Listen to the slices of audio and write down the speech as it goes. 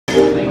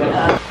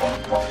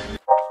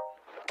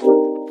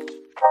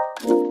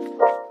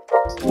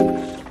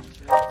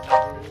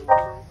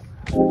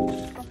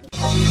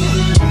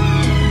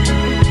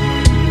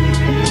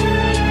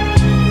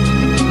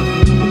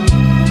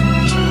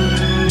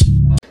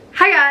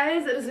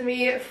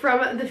me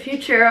from the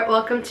future.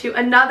 Welcome to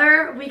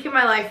another week in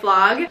my life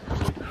vlog.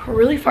 We're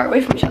really far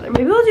away from each other.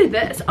 Maybe we'll do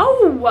this.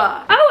 Oh,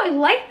 I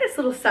like this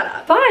little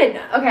setup. Fun.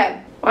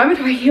 Okay. Why am I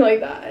talking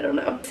like that? I don't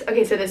know.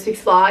 Okay, so this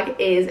week's vlog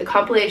is a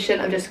compilation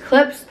of just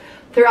clips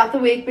throughout the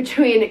week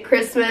between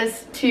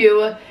Christmas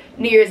to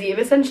New Year's Eve,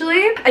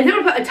 essentially. I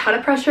didn't want to put a ton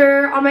of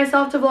pressure on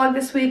myself to vlog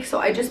this week, so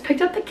I just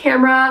picked up the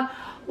camera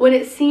when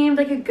it seemed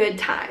like a good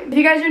time. If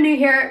you guys are new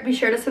here, be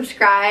sure to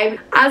subscribe.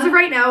 As of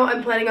right now,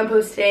 I'm planning on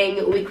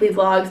posting weekly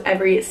vlogs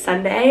every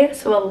Sunday,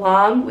 so a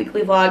long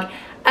weekly vlog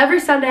every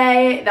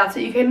Sunday. That's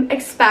what you can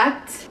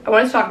expect. I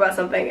wanted to talk about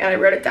something and I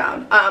wrote it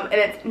down, and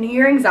it's New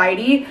Year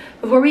anxiety.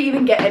 Before we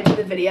even get into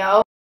the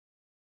video,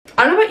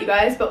 I don't know about you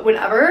guys, but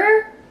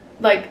whenever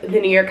like the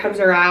new year comes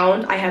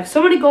around, I have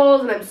so many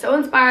goals and I'm so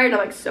inspired. I'm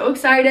like so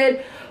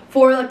excited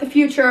for like the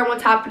future and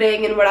what's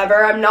happening and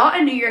whatever. I'm not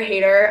a New Year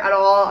hater at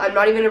all. I'm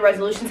not even a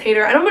resolutions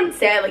hater. I don't want to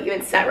say I like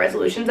even set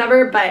resolutions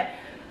ever, but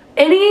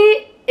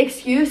any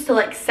excuse to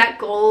like set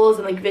goals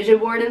and like vision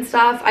board and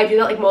stuff, I do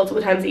that like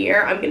multiple times a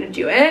year. I'm gonna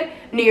do it,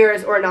 New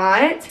Year's or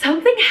not.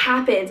 Something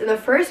happens in the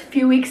first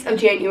few weeks of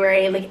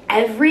January, like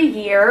every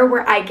year,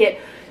 where I get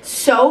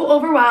so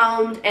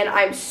overwhelmed and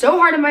I'm so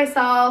hard on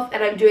myself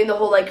and I'm doing the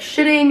whole like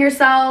shitting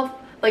yourself,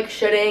 like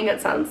shitting, it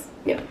sounds,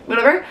 you know,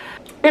 whatever.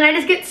 And I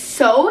just get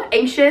so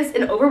anxious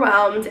and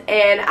overwhelmed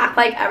and act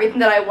like everything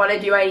that I want to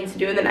do I need to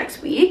do in the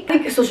next week. I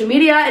think social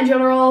media in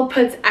general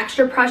puts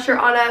extra pressure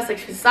on us. Like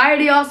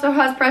society also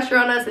has pressure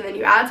on us, and then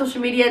you add social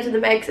media into the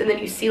mix and then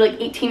you see like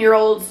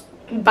 18-year-olds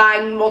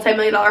buying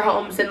multi-million-dollar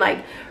homes and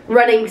like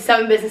running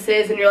 7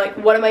 businesses, and you're like,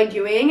 what am I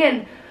doing?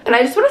 And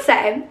I just want to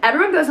say,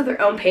 everyone goes at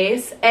their own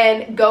pace,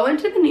 and go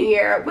into the new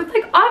year with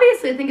like,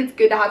 obviously I think it's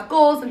good to have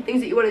goals and things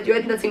that you want to do. I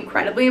think that's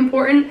incredibly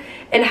important,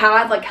 and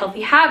have like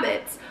healthy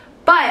habits.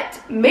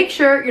 But make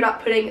sure you're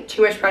not putting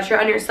too much pressure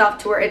on yourself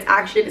to where it's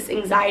actually just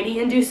anxiety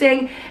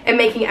inducing and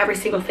making every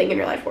single thing in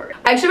your life work.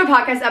 I actually have a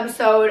podcast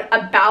episode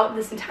about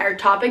this entire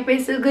topic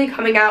basically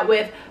coming out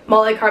with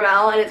Molly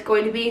Carmel, and it's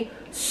going to be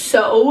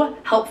so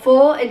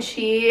helpful. And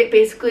she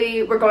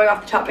basically, we're going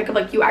off the topic of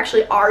like, you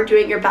actually are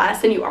doing your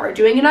best and you are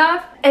doing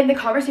enough. And the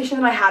conversation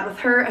that I had with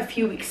her a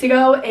few weeks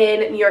ago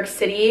in New York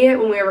City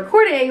when we were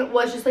recording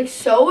was just like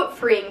so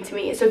freeing to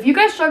me. So if you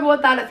guys struggle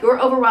with that, if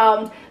you're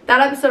overwhelmed, that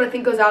episode I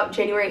think goes out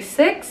January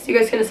 6th. You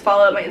guys can just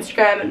follow my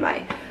Instagram and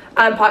my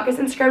podcast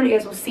Instagram, and you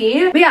guys will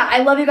see. But yeah,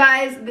 I love you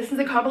guys. This is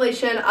a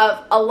compilation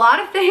of a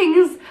lot of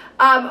things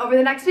over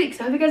the next week,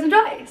 so I hope you guys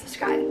enjoy.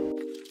 Subscribe.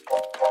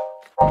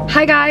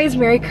 Hi guys,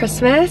 Merry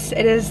Christmas.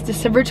 It is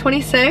December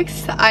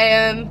 26th. I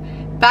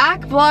am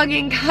back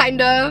vlogging,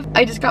 kind of.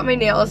 I just got my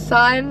nails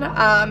done,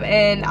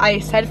 and I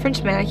said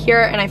French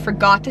manicure and I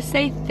forgot to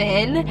say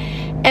thin,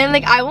 and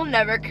like I will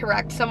never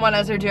correct someone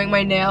as they're doing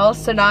my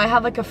nails, so now I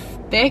have like a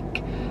thick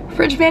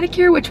French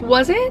manicure, which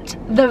wasn't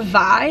the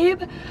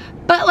vibe,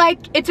 but like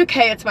it's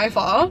okay, it's my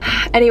fault.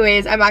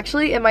 Anyways, I'm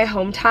actually in my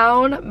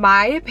hometown.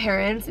 My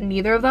parents,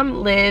 neither of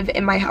them live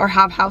in my, or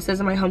have houses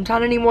in my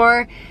hometown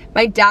anymore.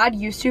 My dad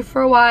used to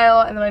for a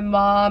while, and then my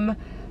mom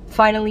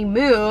finally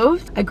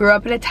moved. I grew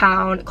up in a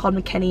town called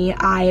McKinney.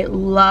 I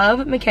love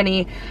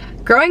McKinney.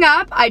 Growing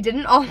up, I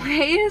didn't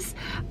always,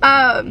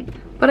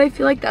 but I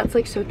feel like that's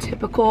like so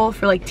typical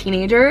for like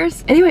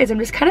teenagers. Anyways, I'm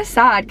just kind of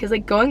sad because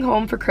like going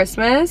home for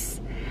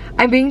Christmas,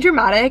 I'm being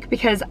dramatic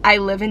because I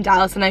live in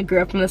Dallas and I grew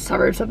up in the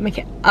suburbs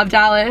of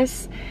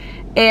Dallas,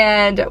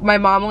 and my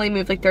mom only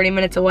moved like 30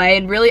 minutes away,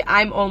 and really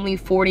I'm only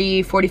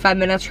 45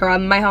 minutes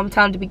from my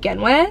hometown to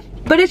begin with.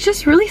 But it's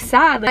just really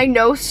sad. Like, I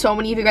know so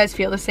many of you guys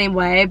feel the same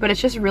way, but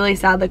it's just really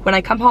sad. Like when I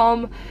come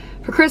home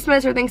for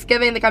Christmas or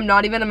Thanksgiving, like I'm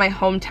not even in my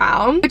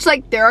hometown, which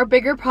like there are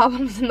bigger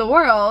problems in the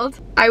world.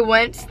 I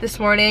went this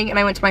morning and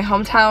I went to my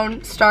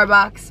hometown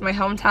Starbucks, my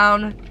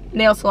hometown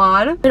nail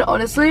salon, and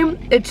honestly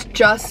it's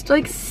just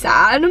like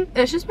sad, and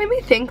it's just made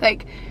me think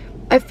like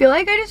I feel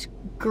like I just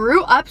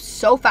grew up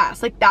so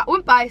fast. Like that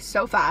went by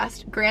so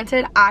fast.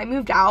 Granted, I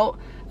moved out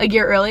a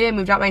year early. I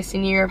moved out my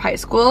senior year of high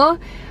school,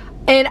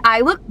 and I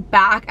look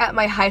back at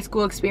my high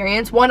school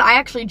experience. One, I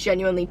actually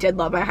genuinely did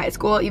love my high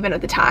school even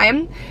at the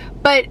time,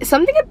 but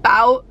something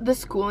about the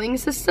schooling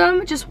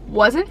system just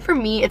wasn't for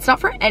me. It's not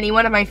for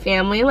anyone in my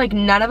family. Like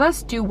none of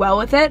us do well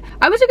with it.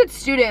 I was a good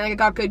student, like I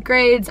got good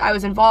grades, I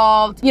was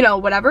involved, you know,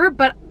 whatever,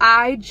 but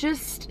I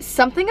just,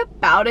 something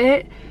about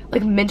it,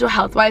 like mental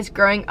health wise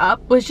growing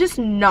up, was just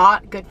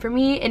not good for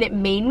me, and it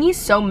made me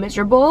so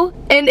miserable.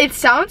 And it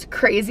sounds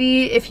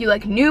crazy if you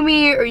like knew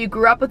me or you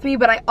grew up with me,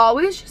 but I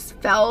always just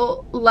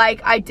felt like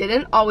I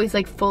didn't always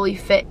like fully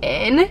fit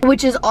in,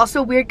 which is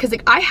also weird because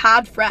like I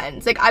had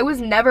friends. Like I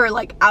was never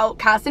like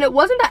outcast, and it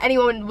wasn't that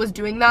anyone was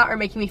doing that or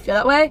making me feel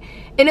that way,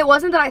 and it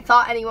wasn't that I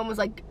thought anyone was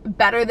like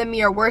better than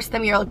me or worse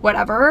than me or like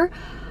whatever.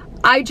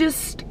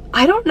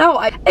 I don't know.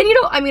 And you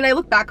know, I mean, I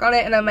look back on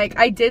it and I'm like,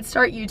 I did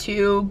start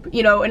YouTube,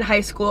 you know, in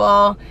high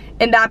school,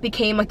 and that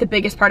became like the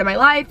biggest part of my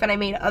life, and I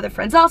made other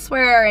friends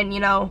elsewhere, and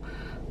you know,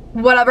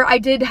 whatever. I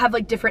did have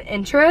like different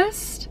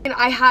interests, and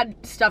I had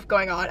stuff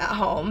going on at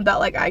home that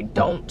like I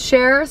don't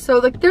share, so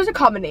like there's a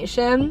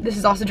combination. This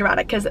is also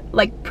dramatic because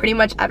like pretty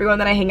much everyone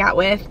that I hang out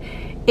with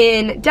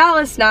in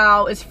Dallas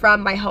now is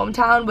from my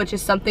hometown, which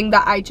is something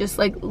that I just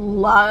like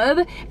love,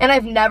 and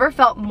I've never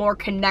felt more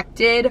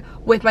connected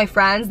with my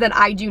friends than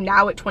I do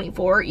now at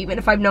 24, even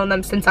if I've known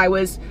them since I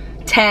was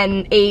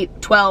 10,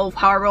 8, 12,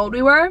 however old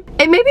we were.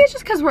 And maybe it's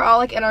just because we're all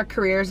like in our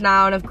careers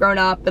now and have grown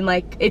up, and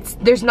like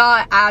there's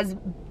not as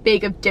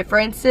big of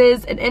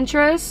differences and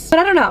interests, but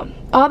I don't know.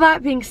 All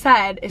that being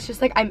said, it's just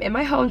like I'm in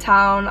my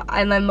hometown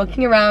and I'm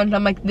looking around and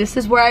I'm like, this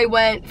is where I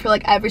went for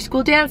like every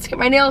school dance to get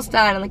my nails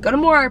done and like go to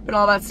Morp and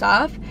all that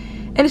stuff.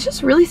 And it's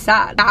just really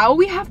sad. Now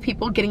we have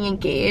people getting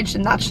engaged,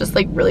 and that's just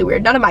like really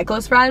weird. None of my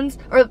close friends,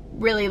 or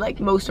really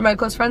like most of my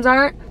close friends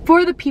aren't.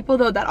 For the people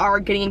though that are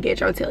getting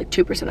engaged, I would say like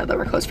 2% of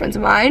them are close friends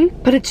of mine.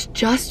 But it's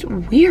just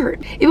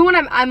weird. Even when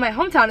I'm in my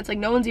hometown, it's like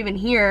no one's even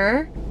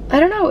here. I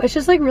don't know, it's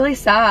just like really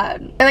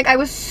sad. And like I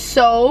was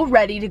so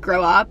ready to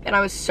grow up and I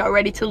was so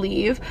ready to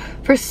leave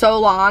for so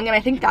long, and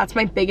I think that's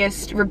my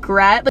biggest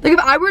regret. Like if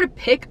I were to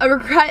pick a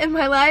regret in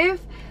my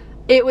life,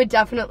 it would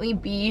definitely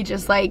be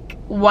just like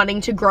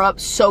wanting to grow up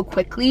so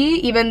quickly,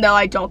 even though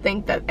I don't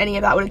think that any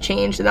of that would have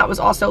changed. And that was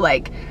also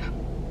like,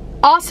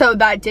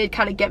 that did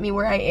kind of get me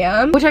where I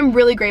am, which I'm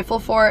really grateful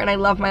for, and I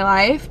love my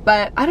life.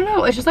 But I don't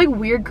know, it's just like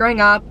weird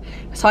growing up.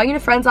 I was talking to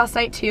friends last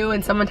night too,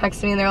 and someone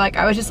texted me and they're like,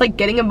 I was just like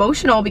getting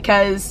emotional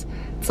because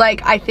it's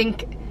like I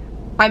think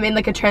I'm in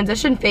like a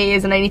transition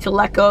phase and I need to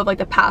let go of like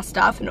the past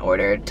stuff in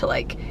order to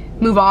like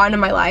move on in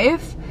my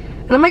life.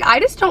 And I'm like, I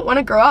just don't want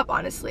to grow up,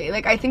 honestly.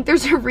 Like, I think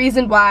there's a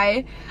reason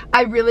why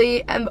I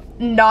really am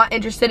not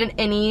interested in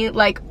any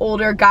like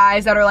older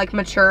guys that are like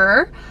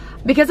mature,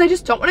 because I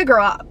just don't want to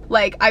grow up.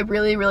 Like, I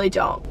really, really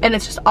don't. And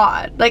it's just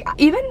odd. Like,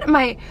 even when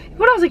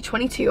I was like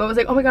 22, I was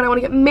like, oh my god, I want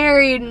to get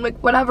married and like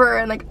whatever.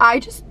 And like, I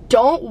just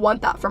don't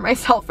want that for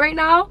myself right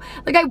now.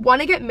 Like, I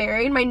want to get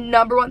married. My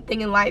number one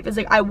thing in life is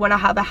like, I want to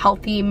have a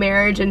healthy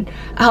marriage and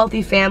a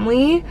healthy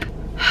family.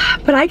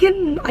 But I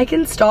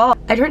can stall.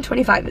 I turned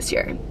 25 this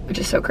year, which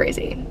is so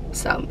crazy.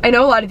 So I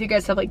know a lot of you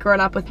guys have like grown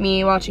up with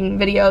me watching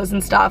videos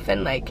and stuff,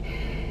 and like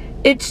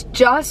it's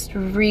just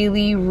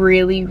really,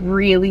 really,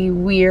 really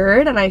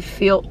weird, and I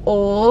feel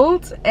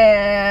old,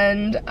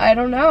 and I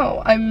don't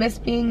know. I miss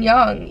being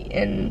young.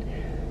 And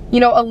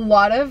you know, a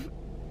lot of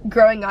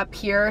growing up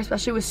here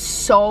especially was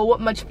so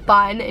much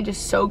fun and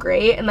just so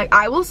great. And like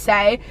I will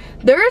say,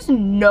 there's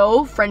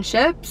no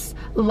friendships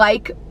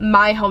like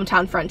my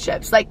hometown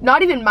friendships. Like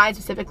not even mine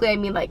specifically, I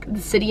mean like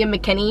the city of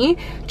McKinney.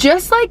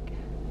 Just like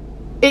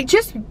it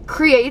just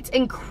creates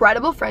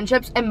incredible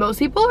friendships, and most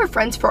people are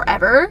friends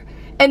forever,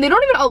 and they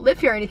don't even all live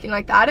here or anything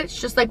like that. It's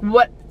just like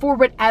for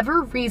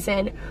whatever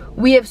reason,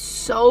 we have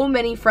so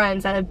many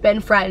friends that have been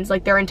friends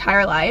like their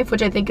entire life,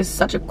 which I think is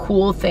such a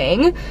cool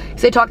thing.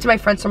 Because I talk to my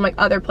friends from like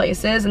other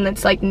places, and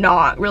it's like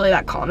not really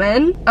that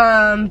common.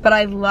 But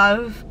I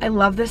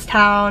love this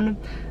town.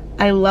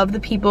 I love the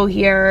people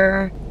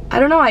here. I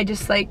don't know, I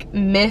just like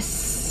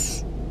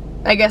miss,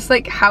 I guess,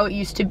 like how it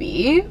used to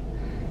be.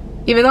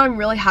 Even though I'm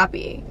really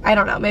happy. I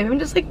don't know, maybe I'm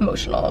just like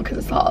emotional because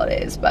it's the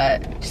holidays,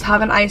 but just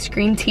have an ice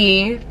cream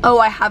tea. Oh,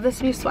 I have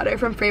this new sweater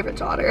from Favorite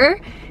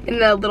Daughter in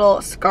the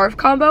little scarf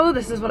combo.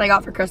 This is what I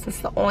got for Christmas,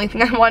 the only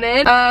thing I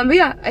wanted. But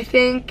yeah, I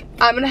think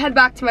I'm gonna head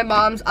back to my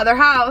mom's other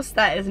house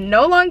that is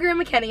no longer in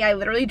McKinney. I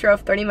literally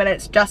drove 30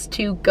 minutes just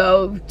to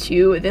go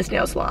to this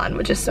nail salon,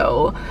 which is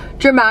so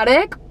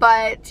dramatic,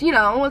 but you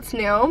know, what's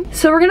new?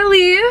 So we're gonna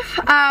leave.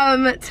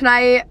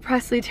 Tonight,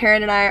 Presley,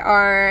 Taryn, and I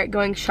are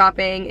going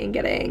shopping and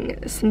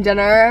getting some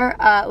dinner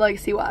at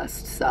Legacy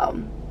West,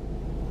 so.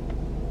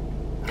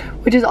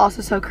 Which is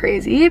also so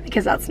crazy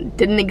because that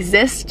didn't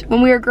exist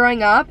when we were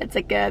growing up. It's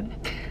like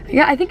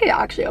yeah, I think it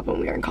actually opened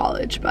when we were in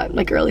college, but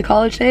like early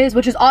college days,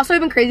 which is also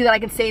even crazy that I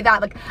can say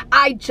that. Like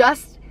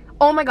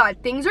oh my god,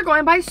 things are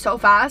going by so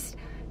fast.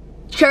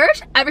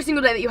 Cherish every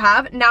single day that you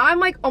have. Now I'm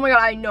like, oh my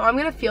god, I know I'm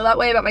gonna feel that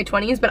way about my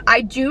 20s, but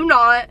I do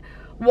not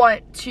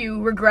want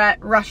to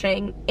regret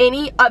rushing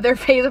any other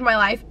phase of my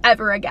life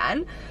ever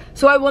again.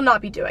 So I will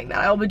not be doing that.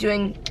 I will be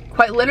doing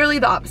quite literally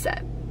the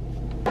opposite.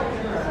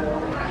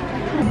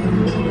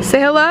 Say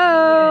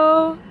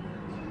hello.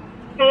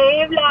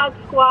 Hey,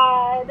 vlog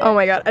squad. Oh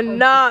my god,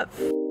 enough.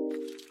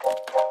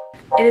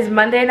 It is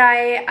Monday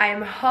night.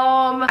 I'm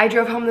home. I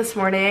drove home this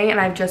morning and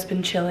I've just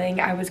been chilling.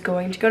 I was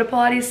going to go to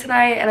Pilates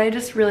tonight and I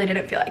just really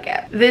didn't feel like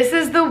it. This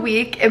is the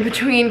week in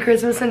between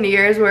Christmas and New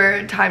Year's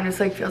where time just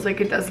like feels like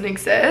it doesn't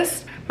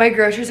exist. My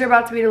groceries are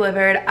about to be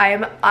delivered. I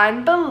am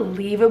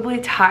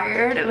unbelievably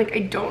tired and like I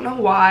don't know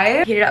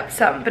why. Heated up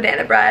some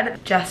banana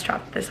bread. Jess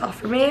dropped this off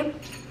for me.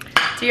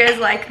 Do you guys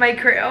like my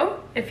crew?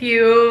 If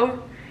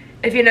you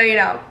know, you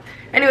know.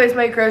 Anyways,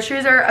 my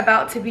groceries are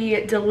about to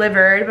be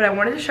delivered, but I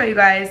wanted to show you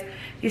guys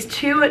these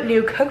two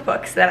new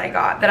cookbooks that I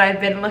got that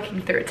I've been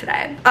looking through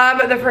today.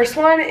 The first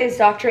one is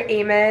Dr.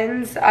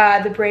 Amen's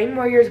The Brain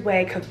Warrior's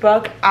Way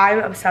cookbook. I'm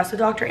obsessed with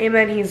Dr.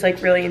 Amen. He's like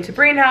really into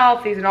brain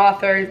health. He's an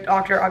author,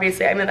 doctor,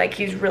 obviously. I mean, like,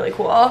 he's really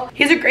cool.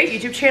 He has a great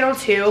YouTube channel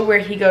too where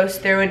he goes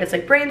through and does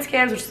like brain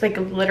scans, which is like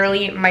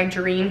literally my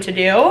dream to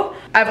do.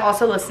 I've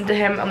also listened to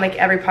him on like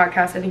every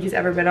podcast I think he's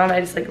ever been on.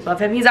 I just like love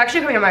him. He's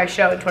actually coming on my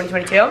show in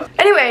 2022.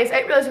 Anyways,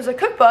 I realized there's a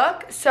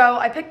cookbook. So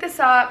I picked this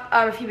up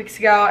a few weeks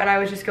ago, and I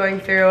was just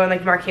going through and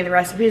like marking the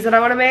recipes that I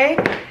want to make.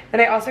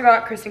 Then I also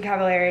got Kristen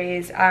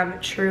Cavallari's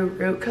True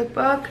Root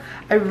cookbook.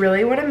 I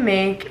really want to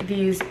make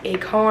these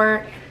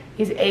acorn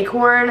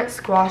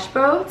squash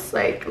boats.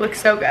 Like, look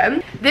so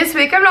good. This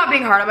week I'm not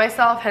being hard on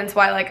myself, hence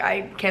why like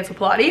I canceled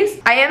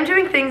Pilates. I am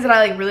doing things that I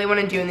like really want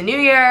to do in the new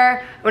year.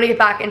 I want to get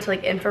back into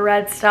like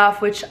infrared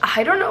stuff, which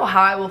I don't know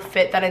how I will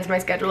fit that into my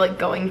schedule,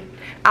 like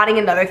adding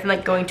another thing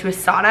like going to a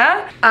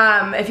sauna.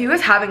 If you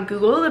guys haven't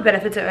Googled the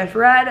benefits of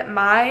infrared,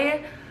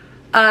 my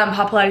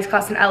hot Pilates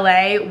class in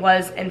LA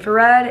was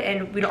infrared,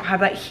 and we don't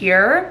have that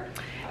here.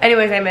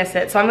 Anyways, I miss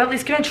it. So I'm at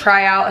least gonna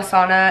try out a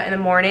sauna in the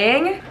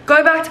morning.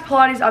 Going back to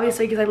Pilates,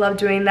 obviously, because I love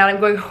doing that. I'm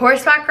going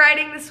horseback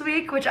riding this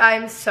week, which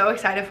I'm so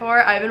excited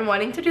for. I've been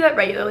wanting to do that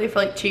regularly for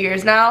like 2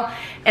 years now.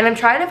 And I'm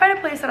trying to find a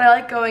place that I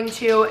like going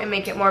to and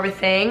make it more of a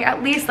thing,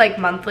 at least like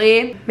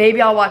monthly. Maybe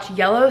I'll watch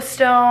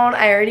Yellowstone.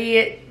 I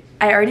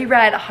already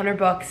read 100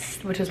 books,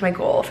 which was my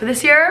goal for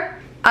this year.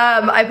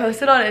 I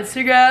posted on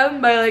Instagram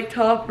my like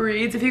top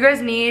reads. If you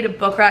guys need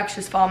book racks,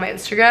 just follow my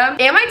Instagram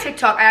and my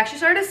TikTok. I actually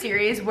started a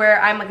series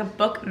where I'm like a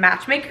book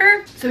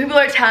matchmaker. So people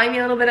are telling me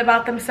a little bit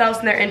about themselves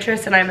and their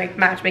interests, and I'm like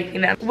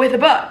matchmaking them with a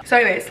book. So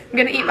anyways, I'm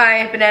gonna eat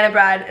my banana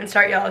bread and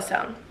start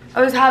Yellowstone.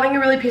 I was having a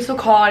really peaceful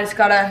call. I just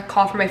got a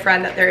call from my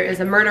friend that there is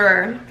a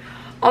murderer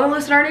on the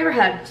list in our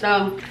neighborhood.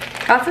 So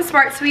got some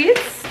Smart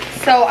Sweets.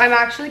 So I'm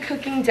actually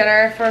cooking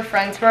dinner for a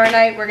friend tomorrow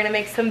night. We're gonna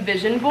make some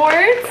vision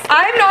boards.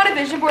 I'm not a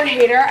vision board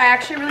hater. I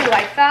actually really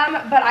like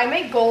them, but I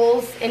make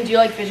goals and do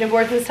like vision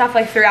boards and stuff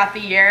like throughout the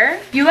year.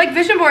 If you like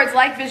vision boards,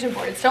 like vision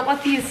boards. Don't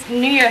let these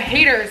New Year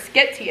haters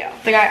get to you.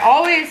 Like I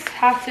always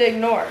have to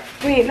ignore.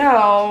 Wait,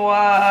 no,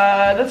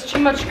 that's too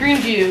much green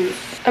juice.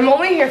 I'm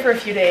only here for a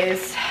few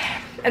days,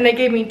 and they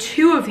gave me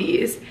 2 of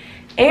these.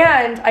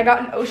 And I got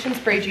an ocean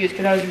spray juice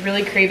because I was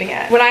really craving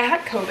it. When I had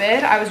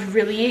COVID, I was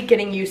really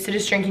getting used to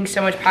just drinking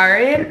so much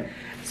Powerade.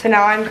 So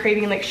now I'm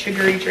craving like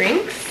sugary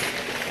drinks,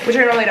 which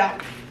I normally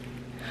don't.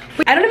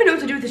 I don't even know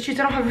what to do with this juice.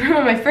 I don't have room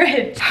in my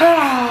fridge.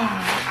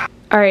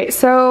 All right,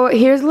 so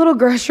here's a little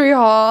grocery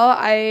haul.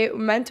 I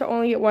meant to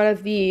only get 1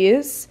 of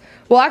these.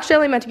 Well, actually I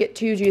only meant to get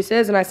 2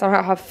 juices, and I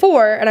somehow have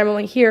 4, and I'm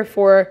only here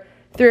for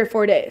 3 or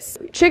 4 days.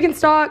 Chicken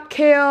stock,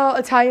 kale,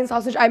 Italian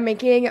sausage. I'm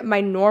making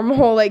my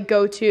normal like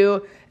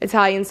go-to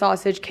Italian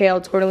sausage,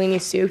 kale, tortellini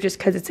soup just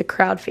because it's a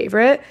crowd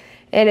favorite.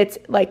 And it's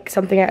like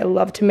something I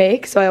love to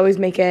make. So I always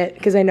make it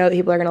because I know that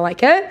people are gonna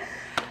like it.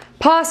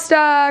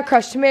 Pasta,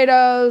 crushed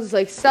tomatoes,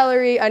 like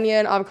celery,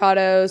 onion,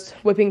 avocados,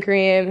 whipping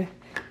cream,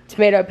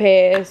 tomato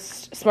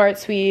paste, Smart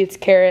Sweets,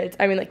 carrots.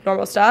 I mean like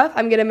normal stuff.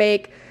 I'm gonna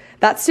make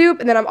that soup,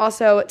 and then I'm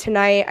also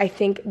tonight I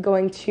think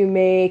going to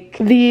make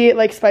the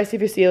like spicy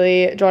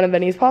fusilli John and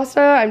Benny's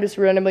pasta. I'm just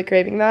randomly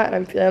craving that, and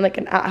I'm feeling like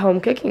an at-home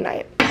cooking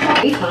night.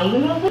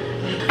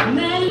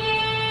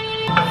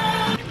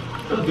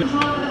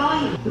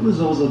 It was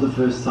also the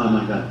first time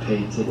I got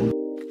paid to.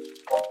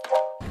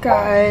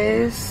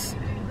 Guys,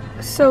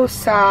 so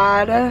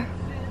sad.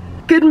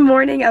 Good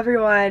morning,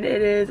 everyone.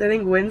 It is, I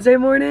think, Wednesday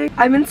morning.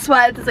 I'm in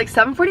sweats. It's like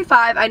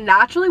 7:45. I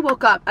naturally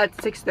woke up at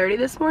 6:30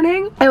 this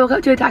morning. I woke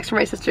up to a text from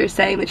my sister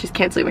saying that she's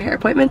canceling my hair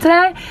appointment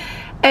today.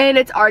 And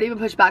it's already been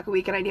pushed back a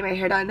week, and I need my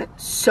hair done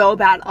so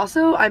bad.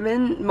 Also, I'm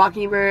in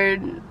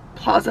Mockingbird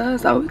Plaza,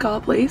 is that what we call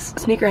a place?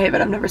 Sneaker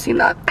Haven, I've never seen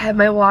that. I have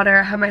my water,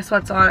 I have my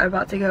sweats on. I'm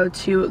about to go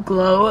to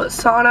Glow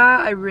Sauna.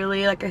 I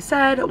really, like I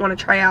said, want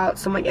to try out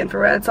some like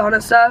infrared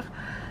sauna stuff.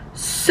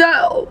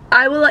 So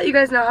I will let you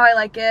guys know how I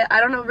like it. I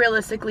don't know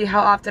realistically how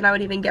often I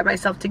would even get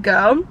myself to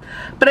go,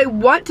 but I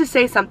want to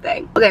say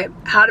something. Okay,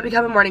 how to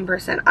become a morning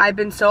person. I've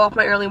been so off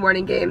my early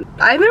morning game.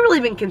 I haven't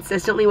really been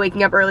consistently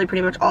waking up early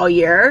pretty much all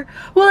year.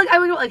 Well, like I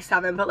wake up at like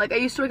 7, but like I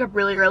used to wake up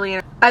really early,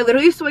 and I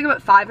literally used to wake up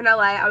at 5 in LA.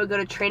 I would go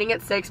to training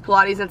at 6,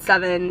 Pilates at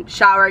 7,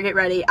 shower, get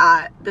ready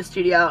at the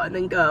studio, and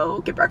then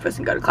go get breakfast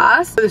and go to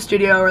class. Or the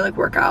studio or like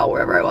workout,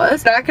 wherever I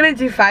was. Not gonna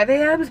do 5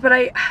 a.m.s, but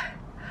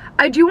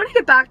I do want to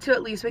get back to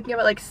at least waking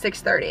up at like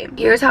 6:30.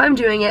 Here's how I'm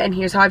doing it, and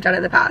here's how I've done it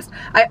in the past.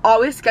 I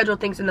always schedule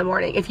things in the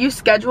morning. If you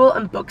schedule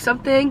and book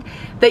something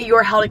that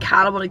you're held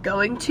accountable to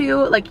going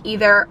to, like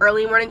either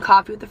early morning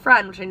coffee with a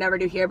friend, which I never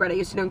do here, but I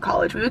used to do in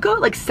college. We would go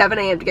at like 7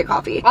 a.m. to get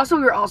coffee. Also,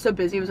 we were all so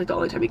busy. It was like the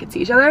only time we could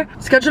see each other.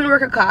 Scheduling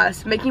workout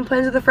class, making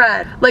plans with a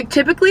friend. Like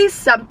typically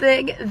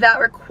something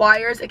that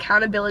requires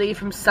accountability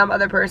from some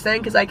other person,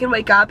 because I can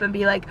wake up and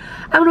be like,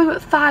 I'm gonna go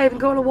at 5 and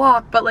go on a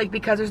walk, but like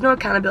because there's no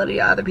accountability to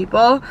other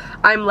people,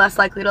 I'm less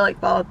likely to like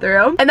follow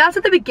through. And that's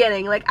at the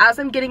beginning. Like as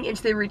I'm getting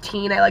into the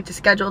routine, I like to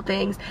schedule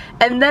things,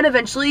 and then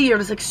eventually you're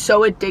just like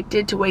so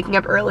addicted to waking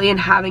up early and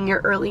having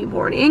your early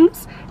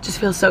mornings. It just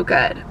feels so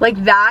good.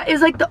 Like that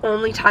is like the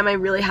only time I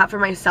really have for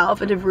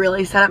myself and to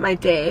really set up my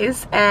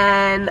days,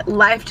 and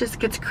life just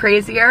gets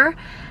crazier.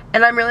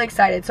 And I'm really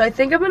excited. So I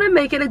think I'm gonna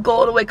make it a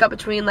goal to wake up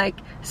between like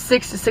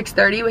 6 to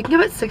 6:30. Waking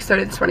up at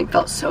 6:30 this morning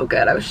felt so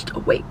good. I was just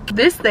awake.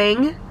 This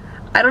thing,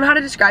 I don't know how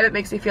to describe it,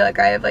 makes me feel like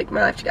I have like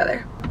my life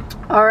together.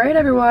 All right,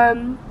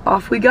 everyone,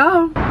 off we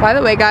go. By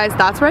the way, guys,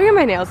 that's where I get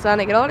my nails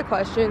done. I get a lot of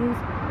questions.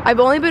 I've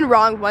only been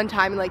wrong 1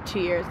 time in like 2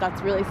 years. That's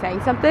really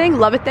saying something.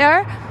 Love it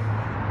there.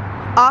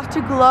 Off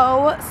to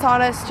Glow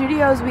Sauna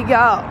Studios we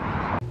go.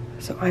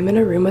 So I'm in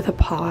a room with a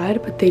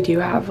pod, but they do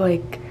have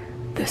like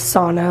the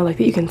sauna like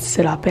that you can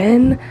sit up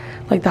in,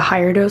 like the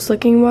higher dose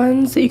looking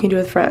ones that you can do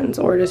with friends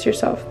or just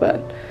yourself,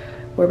 but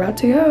we're about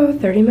to go,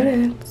 30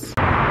 minutes.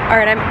 All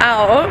right, I'm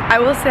out. I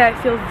will say I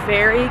feel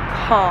very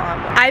calm.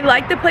 I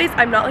like the place.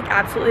 I'm not like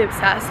absolutely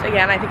obsessed.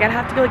 Again, I think I'd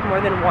have to go like more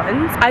than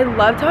once. I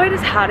loved how I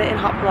just had it in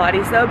hot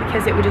Pilates though,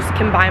 because it would just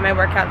combine my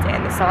workouts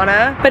and the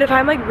sauna. But if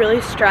I'm like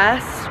really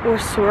stressed or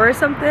sore or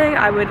something,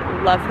 I would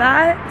love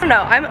that. I don't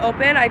know, I'm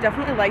open. I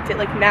definitely liked it.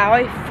 Like now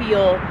I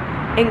feel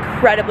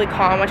incredibly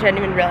calm, which I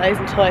didn't even realize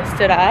until I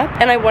stood up.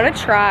 And I want to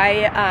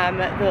try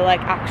the like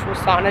actual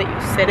sauna that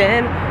you sit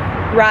in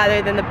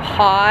rather than the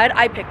pod.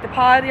 I picked the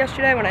pod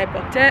yesterday when I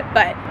booked it,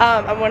 but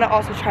I want to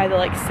also try the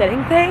like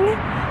sitting thing.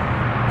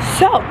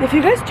 So if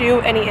you guys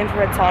do any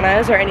infrared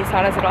saunas or any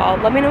saunas at all,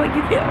 let me know what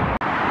you do.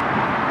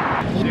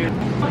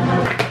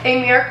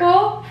 A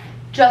miracle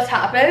just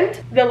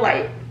happened. The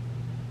light.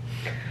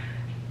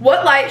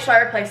 What light should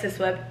I replace this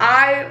with?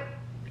 I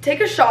take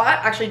a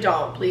shot. Actually,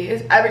 don't,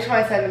 please. Every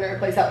time I say I'm gonna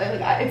replace that light,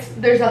 like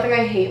there's nothing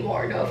I hate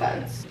more, no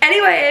offense.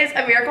 Anyways,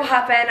 a miracle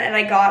happened and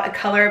I got a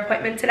color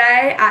appointment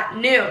today at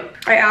noon.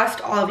 I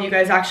asked all of you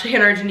guys actually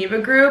in our Geneva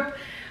group.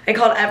 I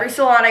called every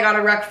salon I got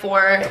a rec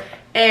for,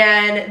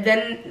 and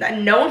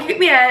then no one kicked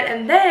me in,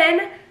 and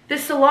then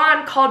this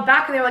salon called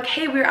back and they were like,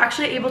 hey, we were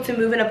actually able to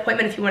move an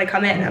appointment if you want to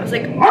come in. And I was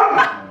like,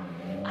 ah!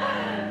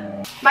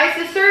 My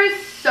sister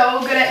is so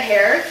good at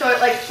hair, so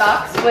it like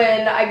sucks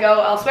when I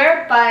go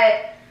elsewhere,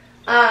 but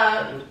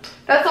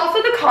that's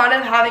also the con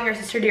of having your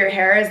sister do your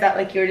hair, is that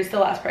like you're just the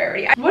last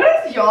priority. What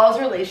is y'all's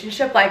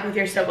relationship like with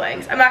your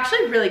siblings? I'm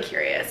actually really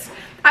curious.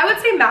 I would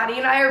say Maddie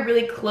and I are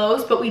really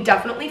close, but we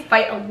definitely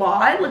fight a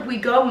lot. Like we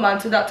go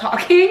months without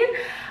talking,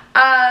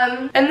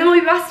 and then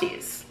we'll be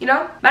besties, you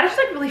know? Maddie's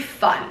like really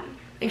fun.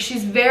 Like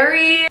she's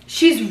really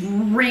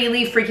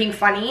freaking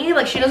funny.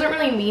 Like she doesn't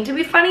really mean to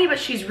be funny, but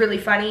she's really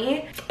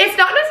funny. It's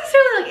not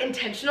necessarily like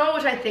intentional,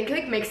 which I think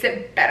like makes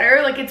it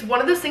better. Like it's one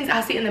of those things that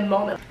has to be in the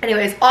moment.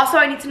 Anyways, also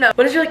I need to know,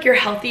 what is your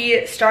healthy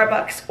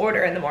Starbucks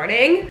order in the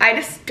morning? I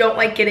just don't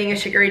like getting a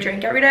sugary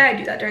drink every day. I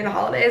do that during the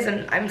holidays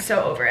and I'm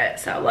so over it.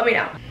 So let me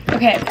know.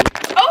 Okay.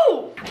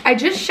 Oh, I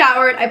just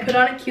showered. I put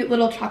on a cute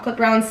little chocolate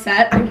brown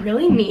set. I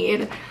really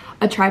need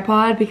a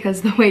tripod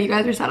because the way you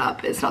guys are set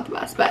up is not the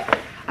best, but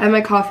I have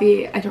my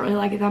coffee. I don't really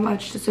like it that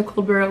much. Just a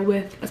cold brew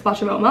with a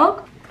splash of oat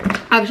milk.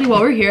 Actually,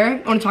 while we're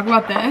here, I want to talk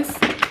about this.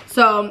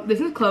 So this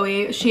is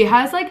Chloe. She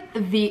has like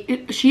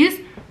she's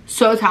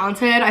so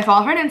talented. I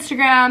follow her on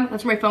Instagram.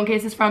 That's where my phone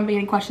case is from.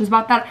 Any questions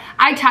about that?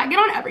 I tag it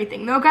on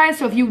everything though, guys.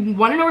 So if you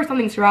want to know where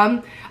something's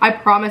from, I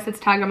promise it's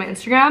tagged on my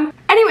Instagram.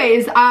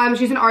 Anyways,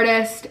 she's an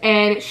artist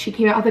and she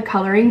came out with a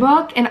coloring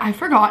book, and I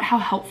forgot how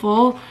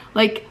helpful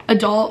like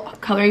adult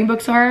coloring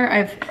books are.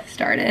 I've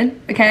started,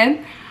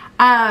 okay?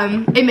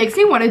 It makes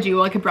me want to do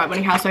like a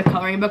Breadwinning Housewife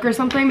coloring book or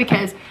something,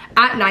 because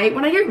at night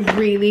when I get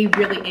really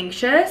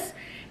anxious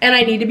and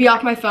I need to be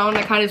off my phone,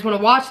 I kind of just want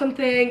to watch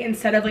something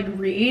instead of like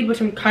read, which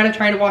I'm kind of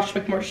trying to watch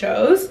like more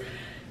shows.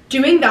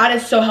 Doing that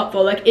is so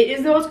helpful. Like it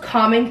is the most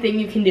calming thing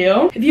you can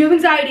do. If you have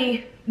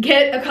anxiety,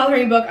 get a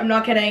coloring book. I'm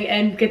not kidding,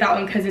 and get that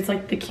one because it's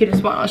like the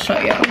cutest one. I'll show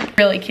you.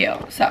 Really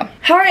cute. So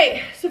all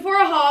right,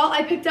 Sephora haul.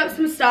 I picked up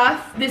some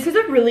stuff. This is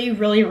a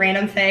really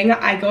random thing.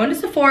 I go into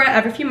Sephora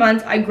every few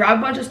months. I grab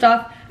a bunch of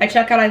stuff. I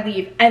check out, I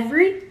leave.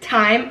 Every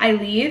time I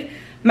leave,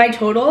 my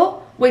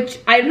total, which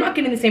I'm not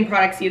getting the same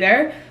products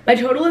either, my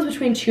total is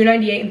between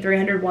 $298 and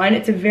 $301.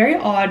 It's a very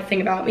odd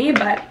thing about me,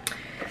 but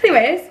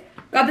anyways,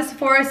 got the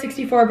Sephora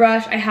 64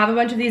 brush. I have a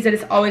bunch of these. I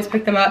just always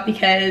pick them up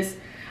because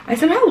I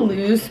somehow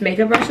lose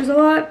makeup brushes a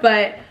lot,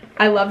 but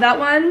I love that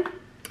one.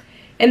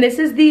 And this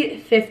is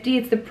the 50,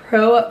 it's the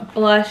Pro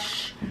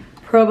Brush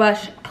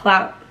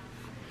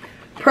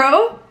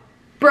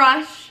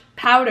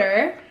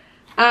Powder.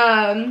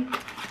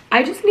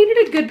 I just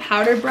needed a good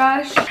powder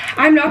brush.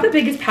 I'm not the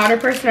biggest powder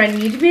person I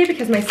need to be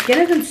because my skin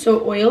has been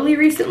so oily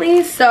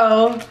recently,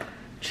 so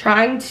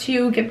trying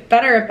to get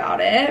better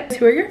about it.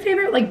 Who are your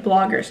favorite like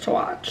bloggers to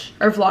watch?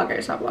 Or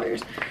vloggers, not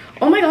bloggers.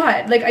 Oh my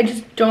god, like I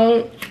just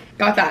don't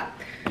got that.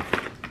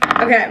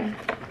 Okay.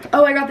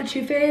 Oh, I got the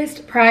Too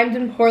Faced Primed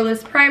and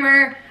Poreless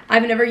Primer.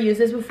 I've never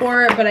used this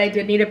before, but I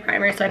did need a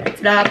primer, so I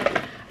picked it up.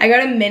 I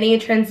got a mini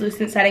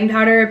translucent setting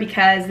powder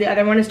because the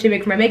other one is too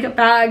big for my makeup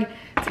bag.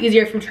 It's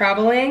easier from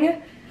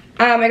traveling.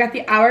 I got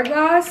the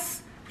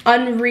Hourglass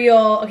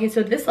Unreal. Okay,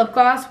 so this lip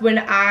gloss, when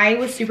I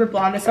was super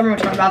blonde this summer,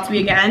 which I'm about to be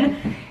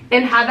again,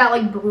 and had that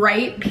like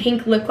bright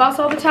pink lip gloss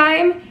all the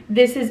time,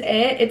 this is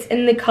it. It's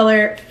in the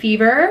color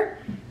Fever.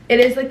 It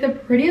is like the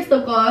prettiest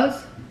lip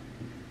gloss,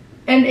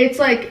 and it's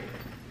like,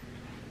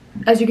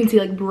 as you can see,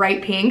 like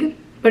bright pink,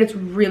 but it's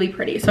really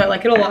pretty, so I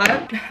like it a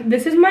lot.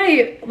 This is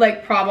my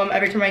like problem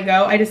every time I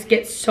go. I just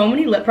get so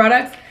many lip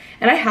products,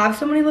 and I have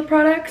so many lip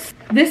products.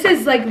 This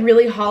is like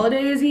really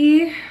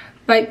holidays-y.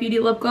 Bite Beauty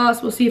lip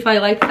gloss. We'll see if I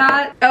like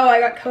that. Oh, I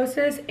got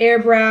Kosas Air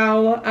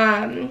Brow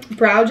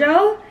brow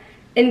gel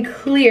in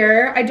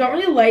clear. I don't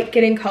really like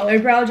getting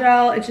colored brow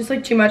gel. It's just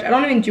like too much. I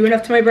don't even do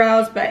enough to my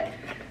brows, but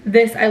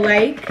this I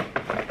like.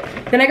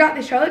 Then I got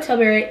the Charlotte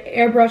Tilbury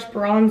Airbrush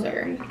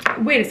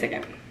Bronzer. Wait a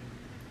second.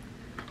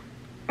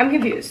 I'm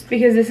confused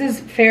because this is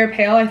Fair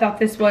Pale. I thought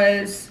this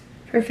was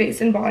for face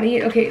and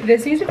body. Okay,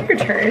 this needs to be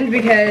returned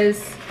because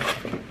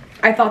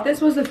I thought this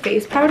was a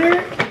face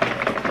powder.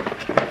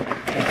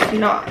 It's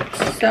not.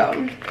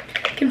 So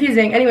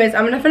confusing. Anyways,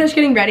 I'm gonna finish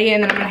getting ready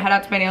and then I'm gonna head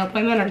out to my nail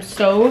appointment. I'm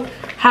so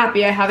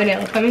happy I have a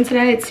nail appointment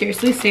today. It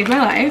seriously saved my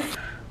life.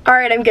 All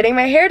right, I'm getting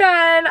my hair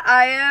done.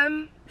 I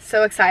am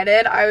so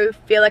excited. I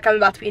feel like I'm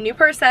about to be a new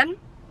person.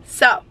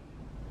 So,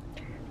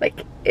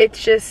 like,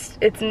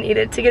 it's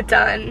needed to get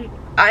done.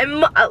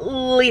 I'm at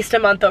least a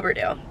month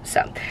overdue.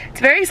 So,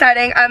 it's very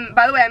exciting.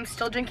 By the way, I'm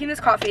still drinking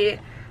this coffee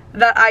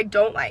that I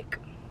don't like.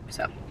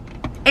 So,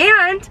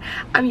 and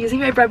I'm using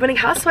my breadwinning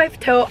housewife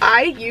toe.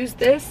 I use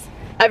this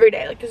every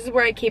day. Like, this is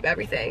where I keep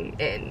everything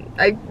in.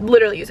 I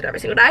literally use it every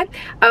single day.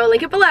 I will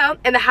link it below.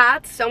 And the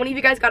hat, so many of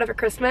you guys got it for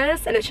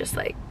Christmas and it's just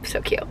like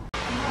so cute.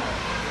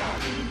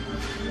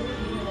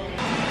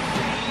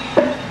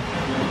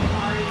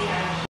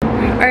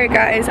 Alright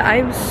guys,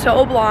 I'm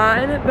so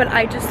blonde, but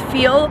I just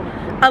feel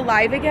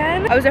alive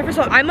again. I was there for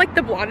so long. I'm like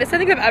the blondest I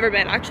think I've ever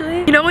been, actually.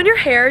 You know when your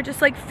hair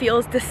just like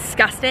feels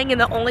disgusting and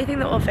the only thing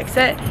that will fix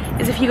it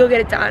is if you go get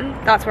it done?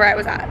 That's where I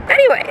was at.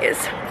 Anyways,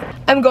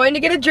 I'm going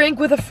to get a drink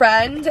with a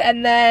friend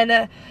and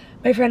then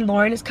my friend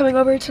Lauren is coming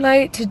over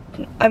tonight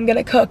I'm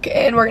gonna cook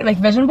and we're gonna make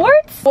vision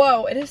boards.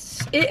 Whoa, it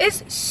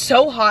is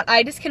so hot.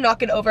 I just cannot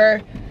get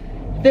over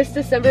this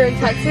December in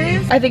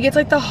Texas. I think it's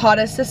like the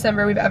hottest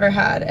December we've ever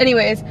had.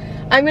 Anyways,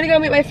 I'm gonna go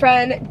meet my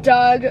friend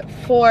Doug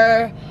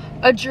for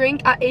a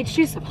drink at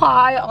HG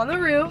Supply on the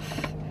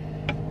roof.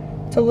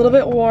 It's a little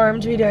bit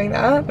warm to be doing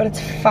that, but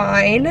it's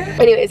fine.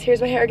 Anyways,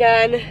 here's my hair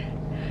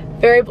again.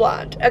 Very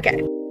blonde.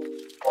 Okay.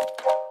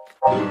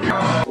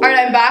 Alright,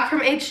 I'm back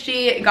from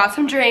HG, got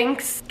some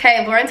drinks.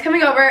 Okay, Lauren's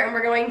coming over and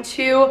we're going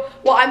to,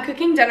 well, I'm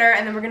cooking dinner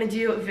and then we're gonna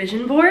do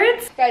vision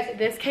boards. Guys,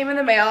 this came in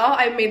the mail.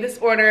 I made this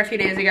order a few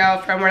days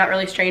ago from We're Not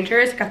Really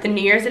Strangers. Got the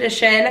New Year's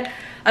edition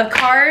of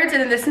cards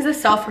and then this is a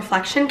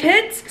self-reflection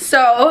kit.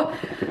 So,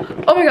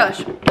 oh my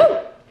gosh, woo!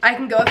 I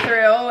can go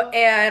through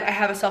and I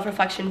have a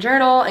self-reflection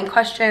journal and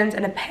questions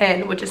and a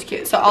pen, which is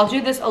cute. So I'll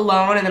do this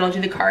alone and then I'll do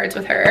the cards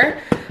with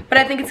her. But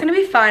I think it's gonna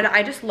be fun.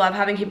 I just love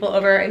having people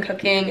over and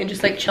cooking and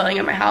just like chilling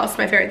at my house.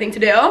 My favorite thing to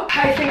do.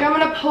 I think I'm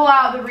gonna pull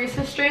out the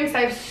Reese's drinks.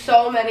 I have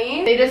so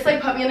many. They just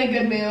like put me in a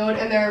good mood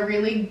and they're a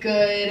really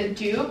good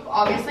dupe.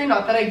 Obviously,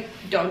 not that I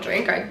don't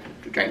drink. I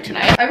drank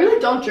tonight. I really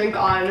don't drink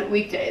on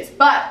weekdays.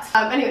 But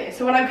anyway,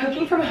 so when I'm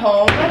cooking from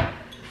home,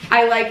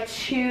 I like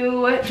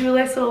to do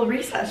this little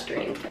recess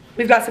drink.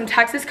 We've got some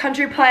Texas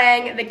country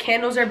playing. The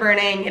candles are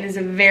burning. It is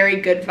a very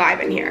good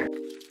vibe in here.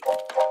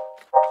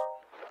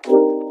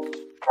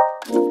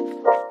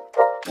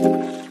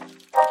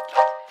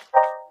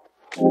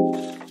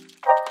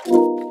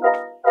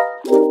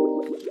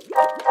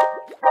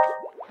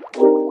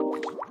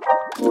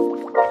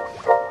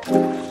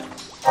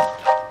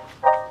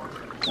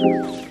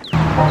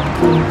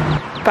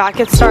 Back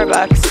at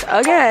Starbucks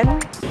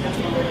again.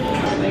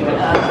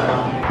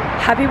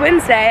 Happy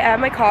Wednesday. I have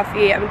my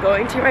coffee. I'm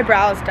going to get my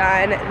brows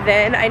done.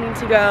 Then I need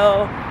to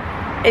go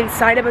and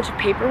sign a bunch of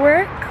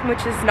paperwork,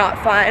 which is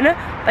not fun.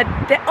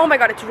 But oh my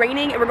god, it's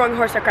raining and we're going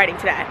horseback riding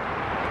today.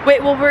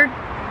 Wait, well we're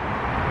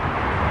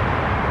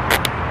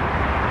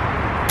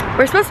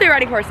supposed to be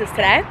riding horses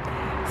today.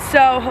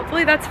 So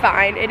hopefully that's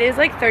fine. It is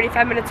like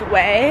 35 minutes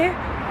away.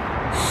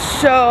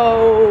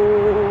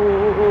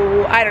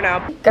 So I don't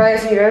know.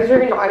 Guys, you guys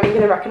are not even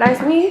gonna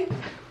recognize me.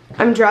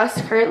 I'm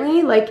dressed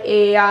currently like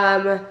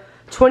a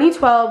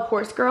 2012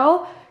 horse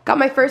girl. Got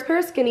my first pair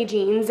of skinny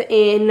jeans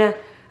in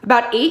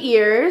about 8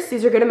 years.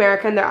 These are Good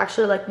American. They're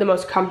actually like the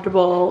most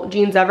comfortable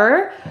jeans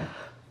ever.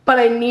 But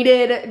I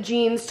needed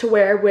jeans to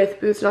wear with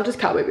boots, not just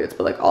cowboy boots,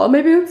 but like all of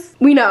my boots.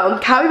 We know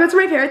cowboy boots are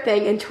my favorite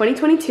thing. In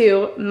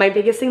 2022, my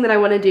biggest thing that I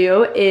wanna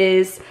do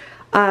is,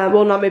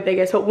 well, not my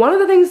biggest, but one of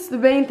the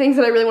main things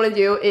that I really wanna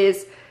do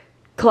is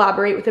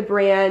collaborate with a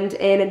brand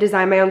and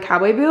design my own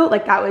cowboy boot.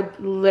 Like that would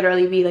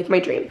literally be like my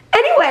dream.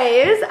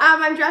 Anyways,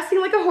 I'm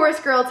dressing like a horse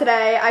girl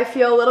today. I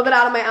feel a little bit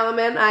out of my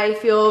element. I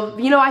feel,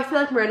 you know, I feel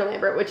like Miranda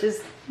Lambert, which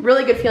is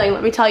really good feeling,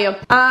 let me tell you.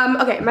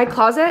 Okay, my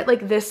closet,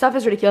 like this stuff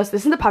is ridiculous.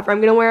 This is the puffer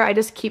I'm gonna wear. I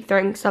just keep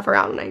throwing stuff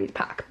around when I need to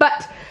pack.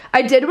 But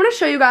I did want to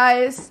show you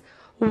guys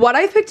what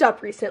I picked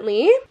up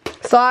recently,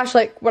 /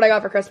 like what I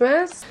got for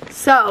Christmas.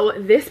 So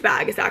this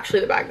bag is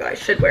actually the bag that I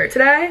should wear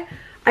today.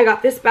 I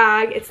got this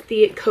bag. It's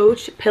the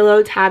Coach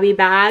Pillow Tabby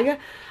bag.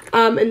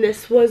 And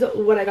this was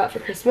what I got for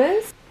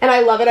Christmas. And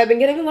I love it. I've been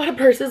getting a lot of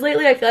purses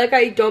lately. I feel like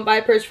I don't buy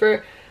a purse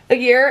for a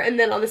year and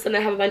then all of a sudden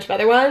I have a bunch of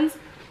other ones.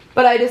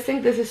 But I just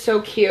think this is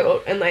so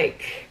cute and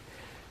like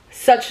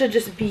such a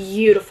just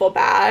beautiful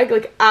bag.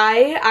 Like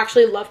I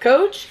actually love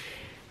Coach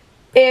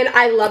and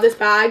I love this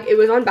bag. It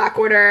was on back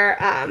order.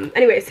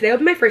 Anyways, today will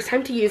be my first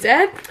time to use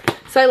it.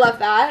 So I love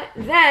that.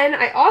 Then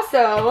I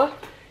also,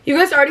 you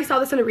guys already saw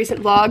this in a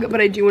recent vlog,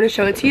 but I do want to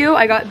show it to you.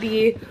 I got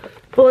the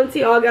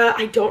Balenciaga.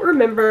 I don't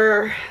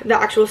remember the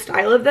actual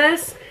style of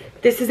this.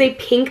 This is a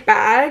pink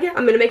bag.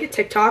 I'm going to make a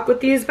TikTok with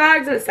these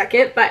bags in a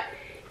second, but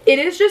it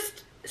is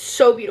just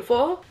so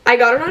beautiful. I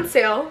got it on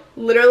sale,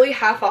 literally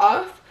half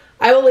off.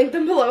 I will link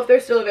them below if they're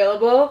still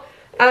available.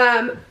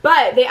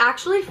 But they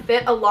actually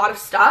fit a lot of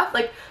stuff.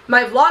 Like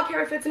my vlog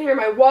camera fits in here,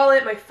 my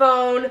wallet, my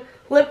phone,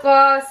 lip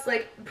gloss,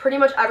 like pretty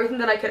much everything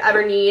that I could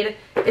ever need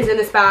is in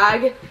this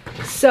bag.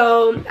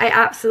 So I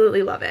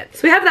absolutely love it.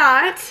 So we have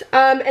that.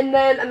 And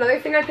then another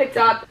thing I picked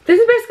up, this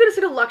is basically just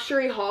like a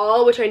luxury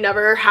haul, which I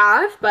never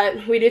have,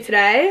 but we do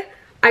today.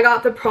 I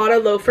got the Prada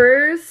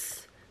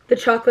loafers, the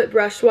chocolate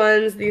brush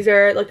ones. These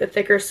are like the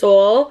thicker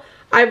sole.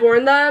 I've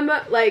worn them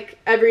like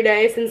every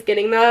day since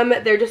getting them.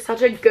 They're just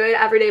such a good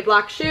everyday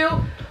black shoe.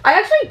 I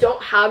actually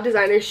don't have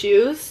designer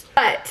shoes,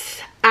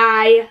 but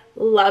I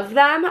love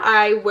them.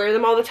 I wear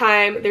them all the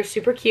time. They're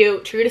super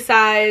cute, true to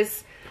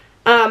size.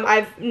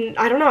 I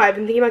don't know, I've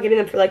been thinking about getting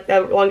them for like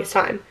the longest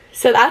time.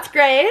 So that's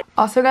great.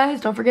 Also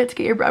guys, don't forget to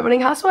get your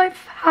breadwinning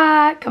housewife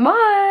hat. Come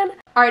on.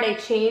 All right, I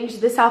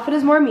changed. This outfit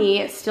is more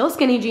me. Still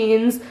skinny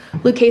jeans,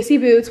 Lucchese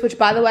boots, which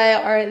by the way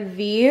are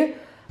the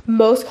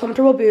most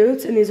comfortable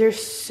boots, and these are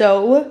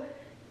so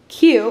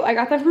cute. I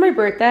got them for my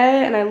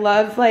birthday, and I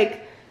love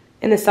like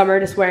in the summer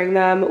just wearing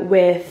them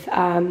with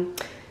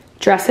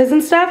dresses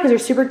and stuff because they're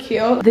super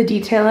cute. The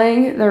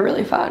detailing, they're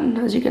really fun,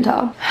 as you can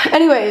tell.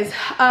 Anyways,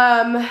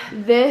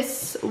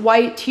 this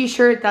white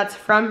t-shirt that's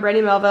from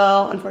Brandy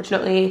Melville,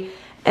 unfortunately,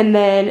 and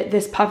then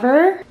this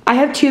puffer. I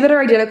have two that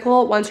are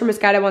identical. One's from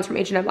Missguided, one's from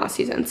H&M last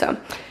season, so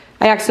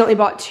I accidentally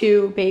bought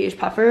two beige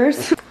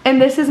puffers. And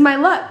this is my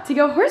look to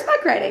go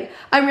horseback riding.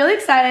 I'm really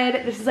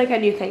excited. This is like a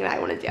new thing that I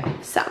want to do.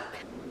 So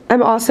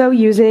I'm also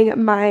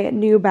using my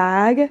new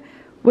bag,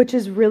 which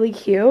is really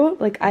cute.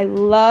 Like I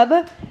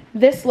love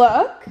this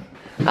look.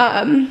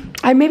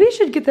 I maybe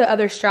should get the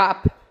other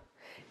strap.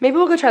 Maybe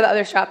we'll go try the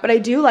other strap, but I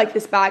do like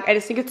this bag. I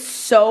just think it's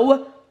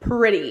so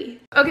pretty.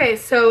 Okay,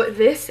 so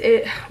this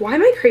is, why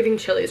am I craving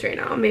Chili's right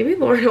now? Maybe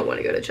Lauren don't want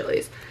to go to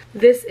Chili's.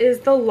 This is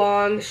the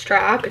long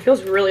strap. It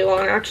feels really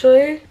long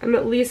actually. I'm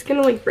at least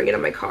gonna like bring it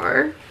in my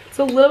car. It's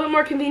a little bit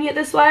more convenient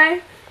this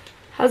way.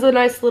 Has a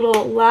nice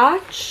little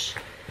latch.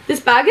 This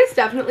bag is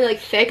definitely like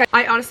thick.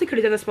 I honestly could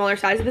have done the smaller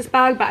size of this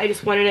bag, but I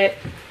just wanted it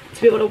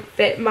to be able to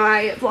fit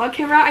my vlog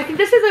camera. I think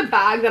this is a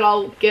bag that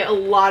I'll get a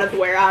lot of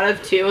wear out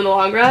of too in the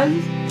long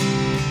run.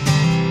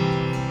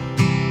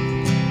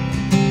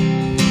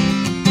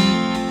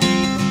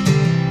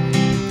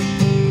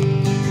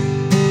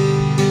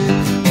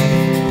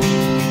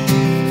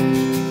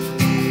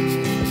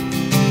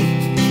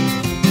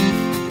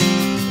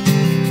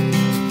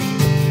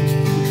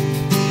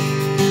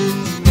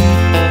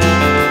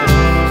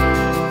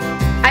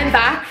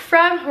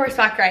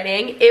 Horseback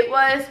riding. It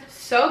was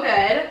so good.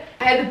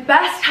 I had the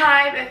best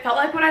time. It felt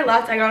like when I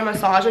left I got a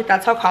massage. Like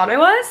that's how calm I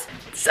was.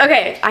 So,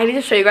 okay, I need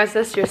to show you guys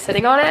this. You're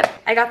sitting on it.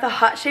 I got the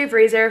hot shave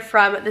razor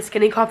from the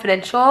Skinny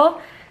Confidential.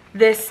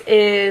 This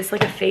is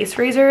like a face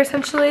razor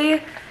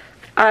essentially.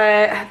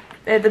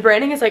 The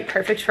branding is like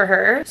perfect for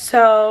her.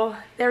 So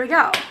there we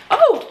go.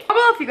 Oh, I don't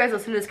know if you guys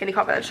listen to Skinny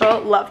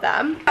Confidential. Love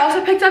them. I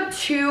also picked up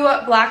two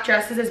black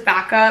dresses as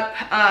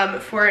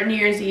backup for New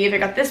Year's Eve. I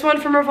got this one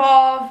from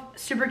Revolve,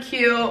 super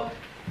cute.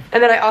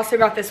 And then I also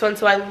got this one,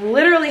 so I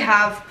literally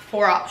have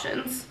 4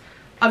 options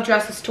of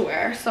dresses to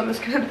wear. So I'm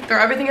just gonna throw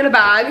everything in a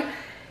bag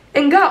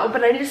and go.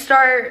 But I need to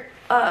start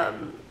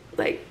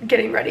like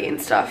getting ready and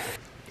stuff.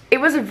 It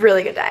was a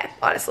really good day,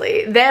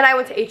 honestly. Then I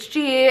went to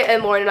HG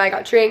and Lauren and I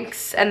got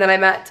drinks, and then I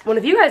met one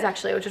of you guys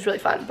actually, which was really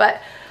fun.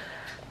 But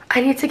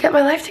I need to get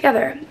my life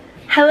together.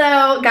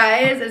 Hello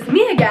guys, it's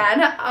me again,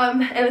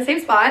 in the same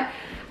spot.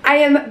 I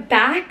am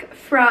back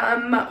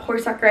from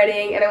horseback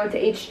riding and I went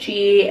to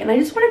HG, and I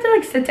just wanted to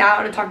like sit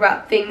down and talk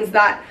about things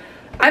that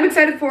I'm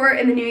excited for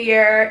in the new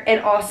year,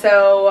 and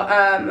also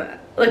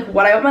like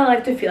what I want my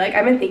life to feel like.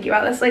 I've been thinking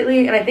about this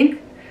lately, and I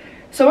think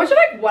so much of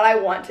like what I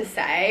want to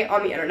say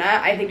on the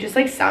internet I think just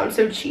like sounds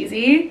so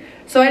cheesy,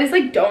 so I just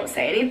like don't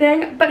say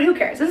anything. But who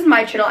cares? This is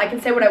my channel. I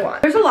can say what I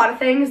want. There's a lot of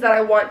things that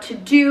I want to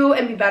do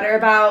and be better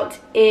about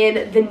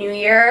in the new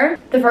year.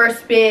 The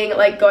first being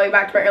like going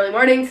back to my early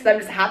mornings because I'm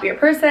just a happier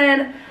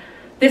person.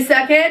 The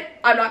second,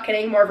 I'm not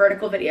kidding, more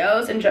vertical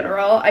videos in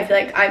general. I feel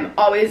like I'm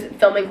always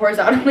filming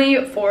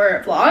horizontally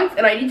for vlogs,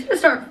 and I need to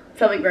start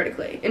filming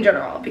vertically in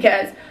general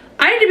because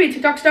I need to be a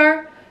TikTok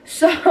star,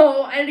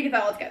 so I need to get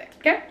that all together,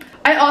 okay?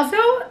 I also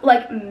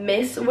like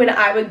miss when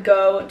I would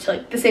go to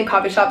like the same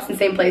coffee shops and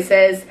same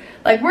places,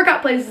 like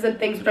workout places and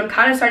things, which I'm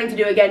kind of starting to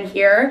do again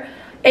here,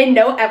 and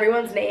know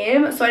everyone's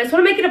name. So I just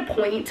want to make it a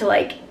point to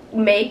like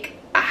make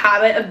a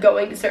habit of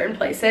going to certain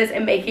places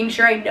and making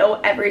sure I know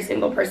every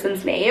single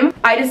person's name.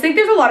 I just think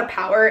there's a lot of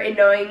power in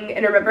knowing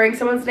and remembering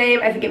someone's name.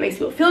 I think it makes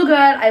people feel good.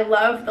 I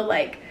love the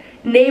like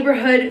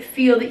neighborhood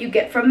feel that you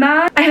get from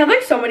that. I have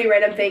like so many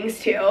random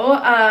things too.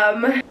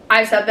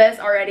 I've said this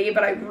already,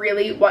 but I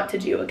really want to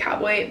do a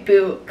cowboy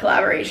boot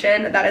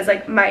collaboration. That is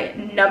like my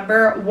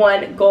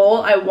 #1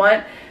 goal. I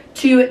want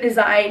to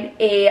design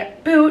a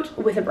boot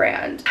with a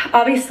brand.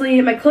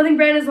 Obviously my clothing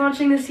brand is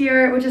launching this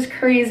year, which is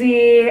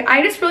crazy.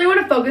 I just really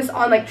want to focus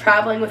on like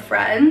traveling with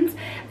friends.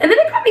 And then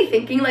it got me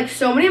thinking, like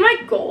so many of my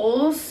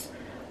goals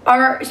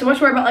are so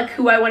much more about like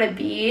who I want to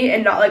be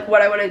and not like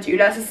what I want to do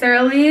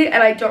necessarily,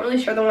 and I don't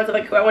really share the ones of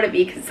like who I want to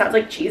be because it sounds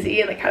like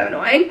cheesy and like kind of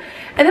annoying.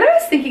 And then I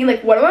was thinking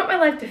like, what do I want my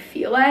life to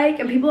feel like?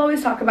 And people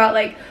always talk about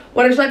like,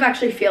 what does life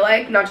actually feel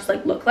like, not just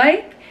like look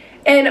like.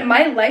 And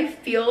my life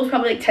feels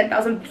probably like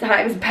 10,000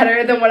 times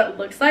better than what it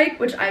looks like,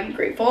 which I'm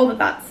grateful that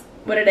that's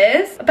what it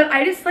is. But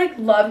I just like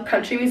love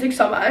country music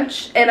so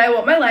much, and I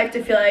want my life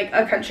to feel like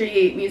a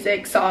country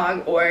music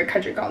song or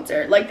country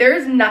concert. Like there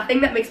is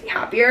nothing that makes me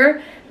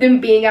happier than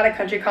being at a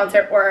country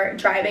concert or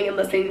driving and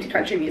listening to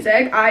country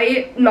music.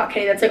 I'm not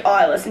kidding, that's like all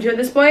I listen to at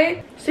this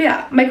point. So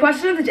yeah, my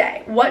question of the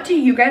day, what do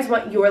you guys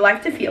want your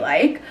life to feel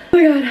like? Oh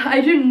my god,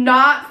 I do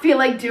not feel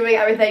like doing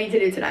everything I need to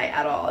do tonight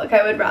at all. Like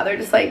I would rather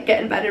just like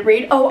get in bed and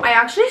read. Oh, I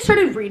actually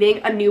started reading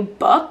a new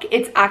book.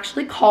 It's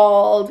actually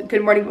called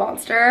Good Morning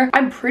Monster.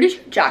 I'm pretty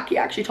sure Jackie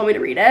actually told me to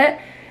read it,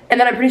 and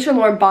then I'm pretty sure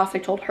Lauren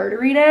Bosnick told her to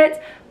read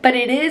it, but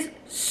it is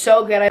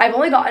so good. I've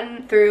only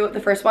gotten through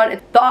the first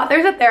one. The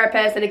author's a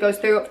therapist and it goes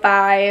through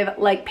 5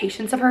 like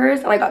patients of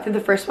hers, and I got through the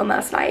first one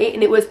last night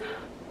and it was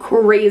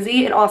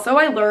crazy. And also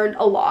I learned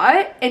a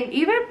lot, and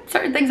even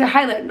certain things I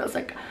highlighted and I was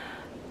like,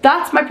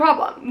 that's my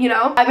problem, you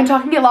know? I've been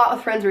talking a lot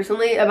with friends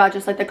recently about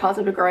just like the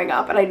concept of growing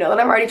up, and I know that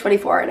I'm already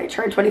 24 and I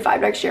turn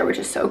 25 next year, which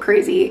is so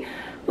crazy,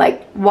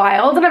 like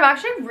wild, and I'm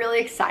actually really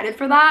excited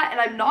for that.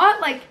 And I'm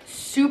not like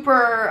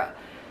super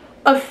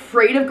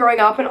afraid of growing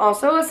up, and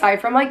also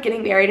aside from like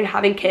getting married and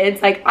having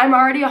kids, like I'm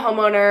already a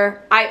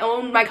homeowner, I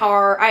own my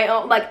car, I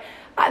own like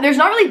there's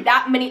not really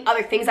that many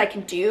other things I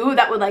can do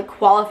that would like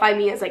qualify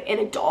me as like an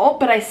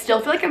adult, but I still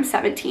feel like I'm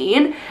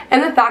 17.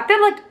 And the fact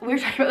that like, we were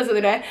talking about this the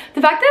other day,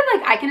 the fact that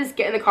like I can just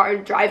get in the car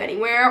and drive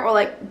anywhere, or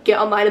like get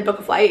online and book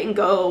a flight and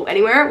go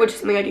anywhere, which is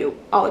something I do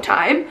all the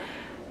time,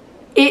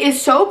 it is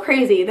so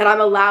crazy that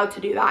I'm allowed to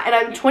do that. And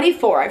I'm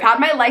 24, I've had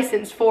my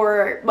license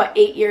for what,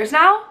 8 years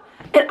now?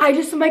 And I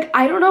just am like,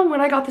 I don't know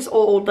when I got this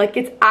old. Like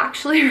it's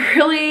actually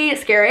really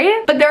scary.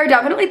 But there are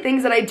definitely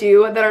things that I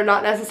do that are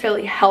not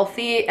necessarily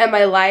healthy in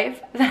my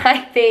life that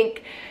I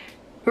think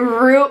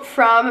root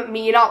from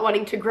me not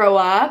wanting to grow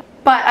up.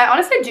 But I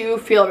honestly do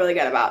feel really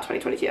good about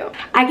 2022.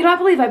 I cannot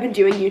believe I've been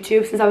doing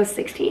YouTube since I was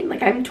 16.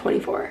 Like I'm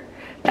 24.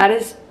 That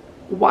is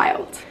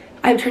wild.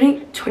 I'm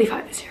turning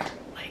 25 this year.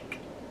 Like,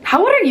 how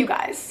old are you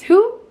guys?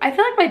 I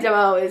feel like my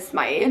demo is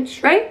my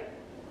age, right?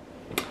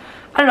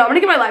 I don't know, I'm gonna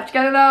get my life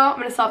together though. I'm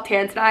gonna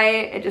self-tan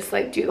tonight and just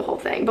like do the whole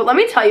thing. But let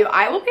me tell you,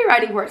 I will be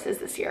riding horses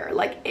this year.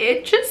 Like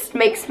it just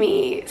makes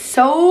me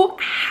so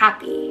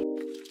happy.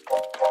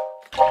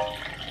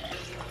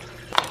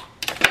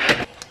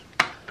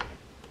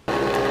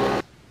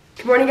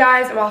 Good morning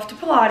guys, I'm off to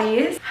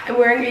Pilates. I'm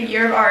wearing a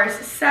Year of Ours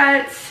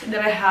set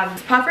that I have.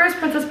 This puffer is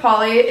Princess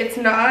Polly. It's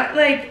not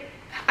like,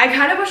 I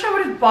kind of wish I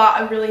would have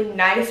bought a really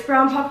nice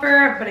brown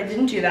puffer, but I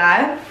didn't do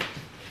that.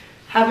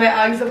 Have my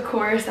Uggs, of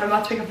course. I'm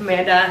about to pick up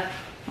Amanda.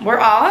 We're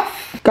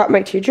off. Got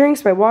my 2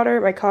 drinks, my water,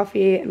 my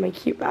coffee, and my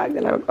cute bag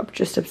that I'm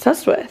just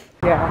obsessed with.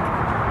 Yeah.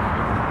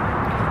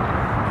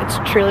 It's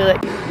truly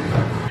like...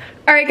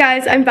 Alright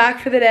guys, I'm back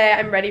for the day.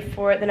 I'm ready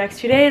for the next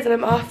 2 days and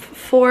I'm off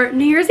for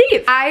New Year's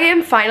Eve. I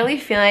am finally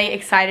feeling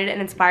excited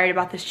and inspired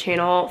about this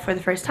channel for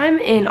the first time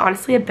in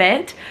honestly a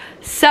bit.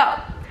 So,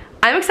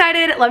 I'm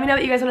excited. Let me know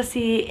what you guys want to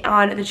see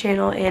on the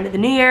channel in the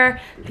new year.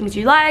 Things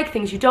you like,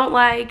 things you don't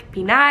like,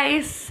 be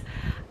nice.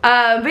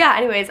 But yeah,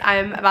 anyways,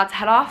 I'm about to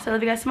head off, so I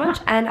love you guys so much,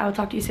 and I will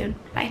talk to you soon.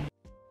 Bye.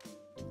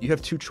 You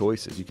have 2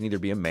 choices. You can either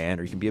be a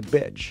man or you can be a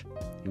bitch.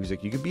 He was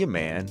like, you can be a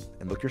man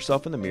and look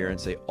yourself in the mirror and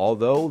say,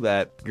 although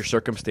that your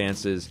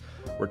circumstances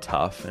were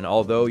tough, and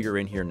although you're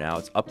in here now,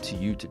 it's up to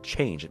you to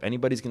change. If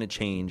anybody's going to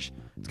change,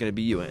 it's going to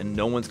be you, and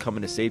no one's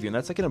coming to save you. And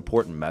that's like an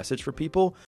important message for people.